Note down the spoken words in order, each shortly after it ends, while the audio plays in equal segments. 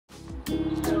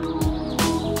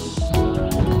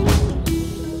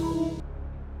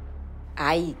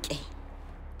Hayi ke.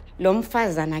 Lo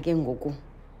mfazana ke ngoku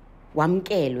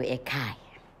wamkelwe ekhaya.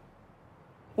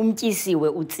 Umtyisiwe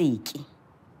utsiki.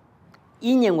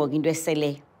 Inye ngoku into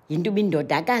eseleyo yinto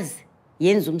ubindodakazi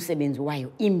yenza umsebenzi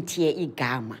wayo imthiye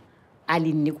igama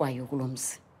alinikwayo kulo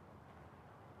mzi.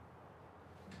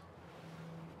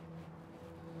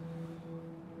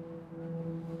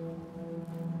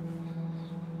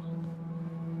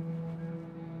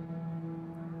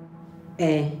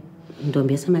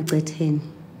 Ntombi yasemacetheni.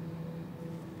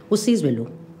 Usizwe lo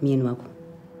myeni wakho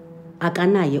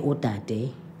akanaye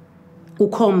odade.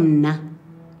 Kukho mna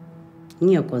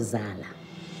ngiyokozala.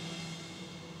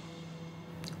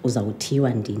 Uzawuthiwa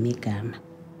ndimi igama.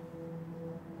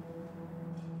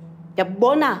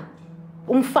 Yabona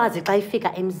umfazi xa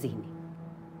ifika emzini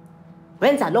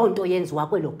wenza loo nto yenziwa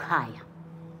kwelo khaya.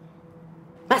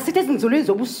 Masithi ezinzulwini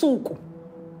zobusuku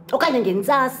okanye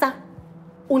ngentsasa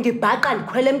undibhaqa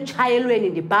ndikhwele emtshayelweni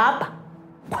ndibhabha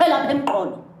khwela apha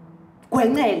emqolo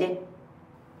gwencele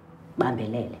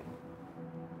bambelele.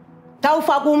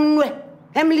 Tawufaka umnwe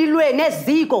emlilweni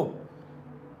eziko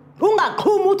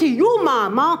ungaqhuma uthi yu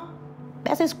mama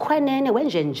bese sikhwenene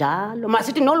wenje njalo.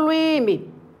 Masithi nolwimi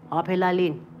apha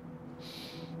elalini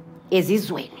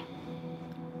ezizweni.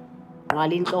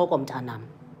 Nqwala intloko mntanam,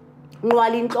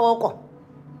 nqwala intloko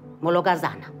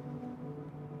molokazana,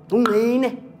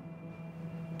 ungqine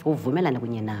uvumelane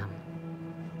kunye nam.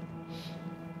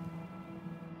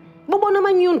 Bubona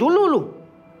amanyundululu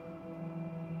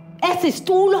esi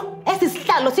situlo esi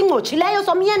sihlalo singcotshileyo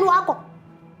somyeni wakho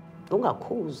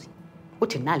ungakhuzi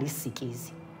uthi nali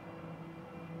isikizi.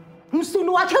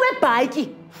 Msulu wakhe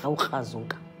webhayiki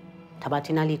awukrazuka. Thabatha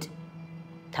inaliti,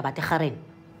 thabatha erhareni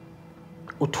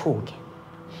uthunge.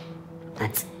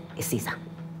 Nansi isiza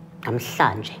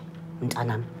namhlanje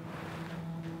mntanam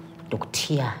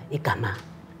ndokuthiya igama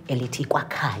elithi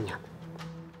KwaKhanya.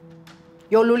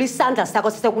 Yolula isandla sakho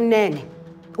sisekunene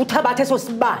uthabathe eso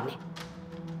sibane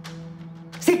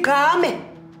sigqame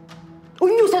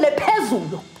unyusele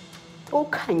phezulu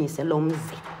ukhanyise lo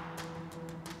mzi.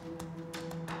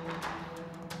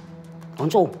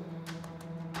 Ontsho,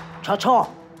 tsho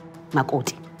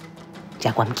makoti,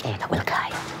 ndiyakwamkela kweli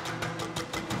khaya.